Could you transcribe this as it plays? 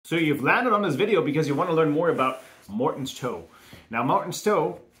So you've landed on this video because you want to learn more about Morton's toe. Now, Morton's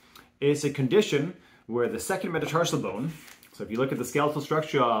toe is a condition where the second metatarsal bone, so if you look at the skeletal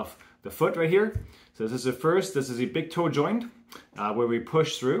structure of the foot right here, so this is a big toe joint where we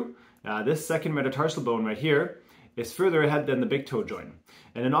push through. This second metatarsal bone right here is further ahead than the big toe joint.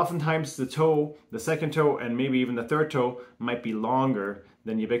 And then oftentimes the second toe, and maybe even the third toe might be longer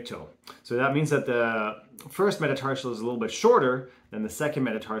than your big toe. So that means that the first metatarsal is a little bit shorter than the second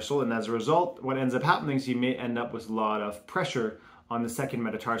metatarsal, and as a result, what ends up happening is you may end up with a lot of pressure on the second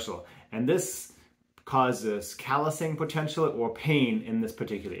metatarsal. And this causes callousing potential or pain in this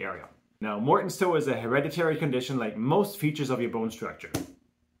particular area. Now, Morton's toe is a hereditary condition like most features of your bone structure,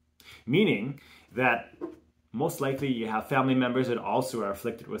 meaning that most likely you have family members that also are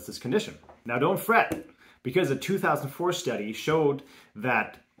afflicted with this condition. Now, don't fret, because a 2004 study showed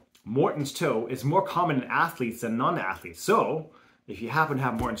that Morton's toe is more common in athletes than non-athletes. So if you happen to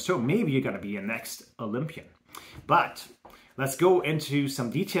have Morton's toe, maybe you're going to be a next Olympian. But let's go into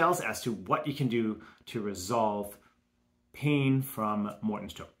some details as to what you can do to resolve pain from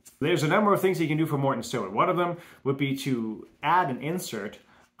Morton's toe. There's a number of things you can do for Morton's toe. One of them would be to add an insert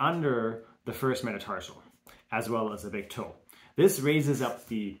under the first metatarsal, as well as the big toe. This raises up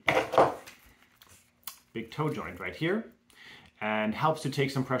the big toe joint right here and helps to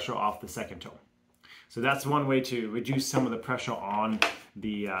take some pressure off the second toe. So that's one way to reduce some of the pressure on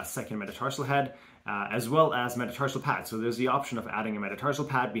the second metatarsal head, as well as metatarsal pad. So there's the option of adding a metatarsal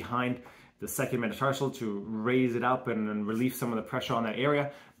pad behind the second metatarsal to raise it up and relieve some of the pressure on that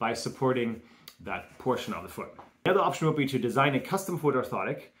area by supporting that portion of the foot. The other option would be to design a custom foot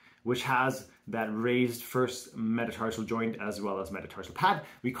orthotic which has that raised first metatarsal joint as well as metatarsal pad.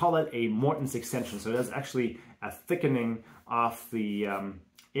 We call it a Morton's extension. So that's actually a thickening of the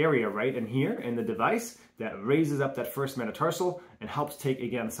area right in here in the device that raises up that first metatarsal and helps take,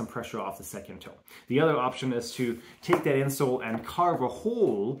 again, some pressure off the second toe. The other option is to take that insole and carve a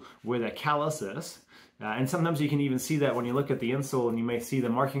hole where that callus is. And sometimes you can even see that when you look at the insole and you may see the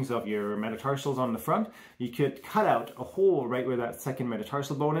markings of your metatarsals on the front. You could cut out a hole right where that second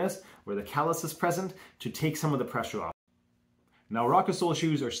metatarsal bone is, where the callus is present, to take some of the pressure off. Now, rocker sole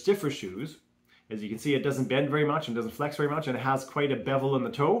shoes are stiffer shoes. As you can see, it doesn't bend very much and doesn't flex very much, and it has quite a bevel in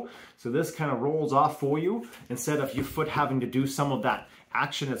the toe. So this kind of rolls off for you instead of your foot having to do some of that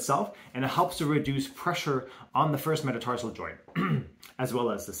action itself, and it helps to reduce pressure on the first metatarsal joint, as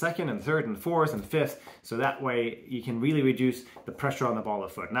well as the second and third and fourth and fifth. So that way you can really reduce the pressure on the ball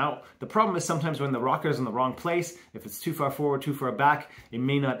of foot. Now, the problem is sometimes when the rocker is in the wrong place, if it's too far forward, too far back, it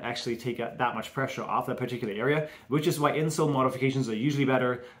may not actually take that much pressure off that particular area, which is why insole modifications are usually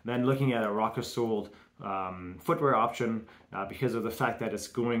better than looking at a rocker soled footwear option, because of the fact that it's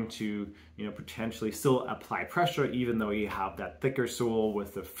going to, potentially still apply pressure even though you have that thicker sole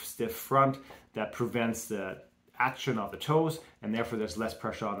with the stiff front that prevents the action of the toes, and therefore there's less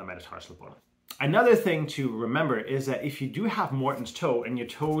pressure on the metatarsal bone. Another thing to remember is that if you do have Morton's toe and your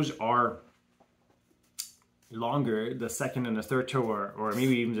toes are longer, the second and the third toe, or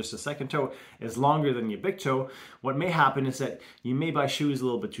maybe even just the second toe is longer than your big toe, what may happen is that you may buy shoes a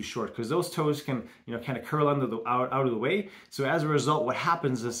little bit too short, because those toes can, kind of curl under out of the way. So as a result, what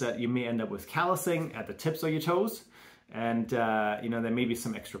happens is that you may end up with callousing at the tips of your toes, and there may be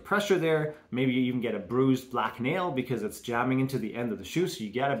some extra pressure there. Maybe you even get a bruised black nail because it's jamming into the end of the shoe. So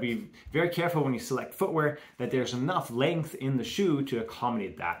you gotta be very careful when you select footwear that there's enough length in the shoe to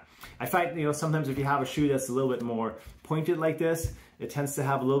accommodate that. I find, sometimes if you have a shoe that's a little bit more pointed like this, it tends to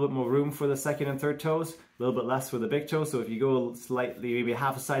have a little bit more room for the second and third toes, a little bit less for the big toe. So if you go slightly, maybe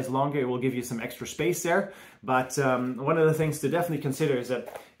half a size longer, it will give you some extra space there. But one of the things to definitely consider is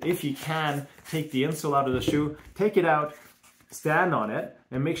that if you can take the insole out of the shoe, take it out, stand on it,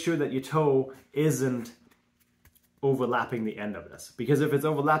 and make sure that your toe isn't overlapping the end of this. Because if it's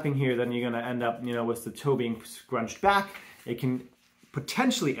overlapping here, then you're gonna end up, with the toe being scrunched back. It can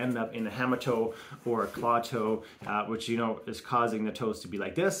potentially end up in a hammer toe or a claw toe, which is causing the toes to be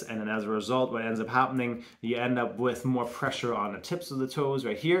like this. And then as a result, what ends up happening, you end up with more pressure on the tips of the toes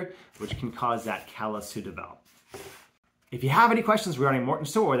right here, which can cause that callus to develop. If you have any questions regarding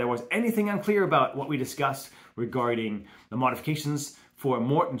Morton's toe, or there was anything unclear about what we discussed regarding the modifications for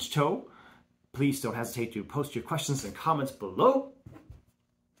Morton's toe, please don't hesitate to post your questions and comments below.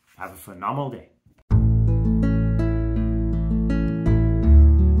 Have a phenomenal day.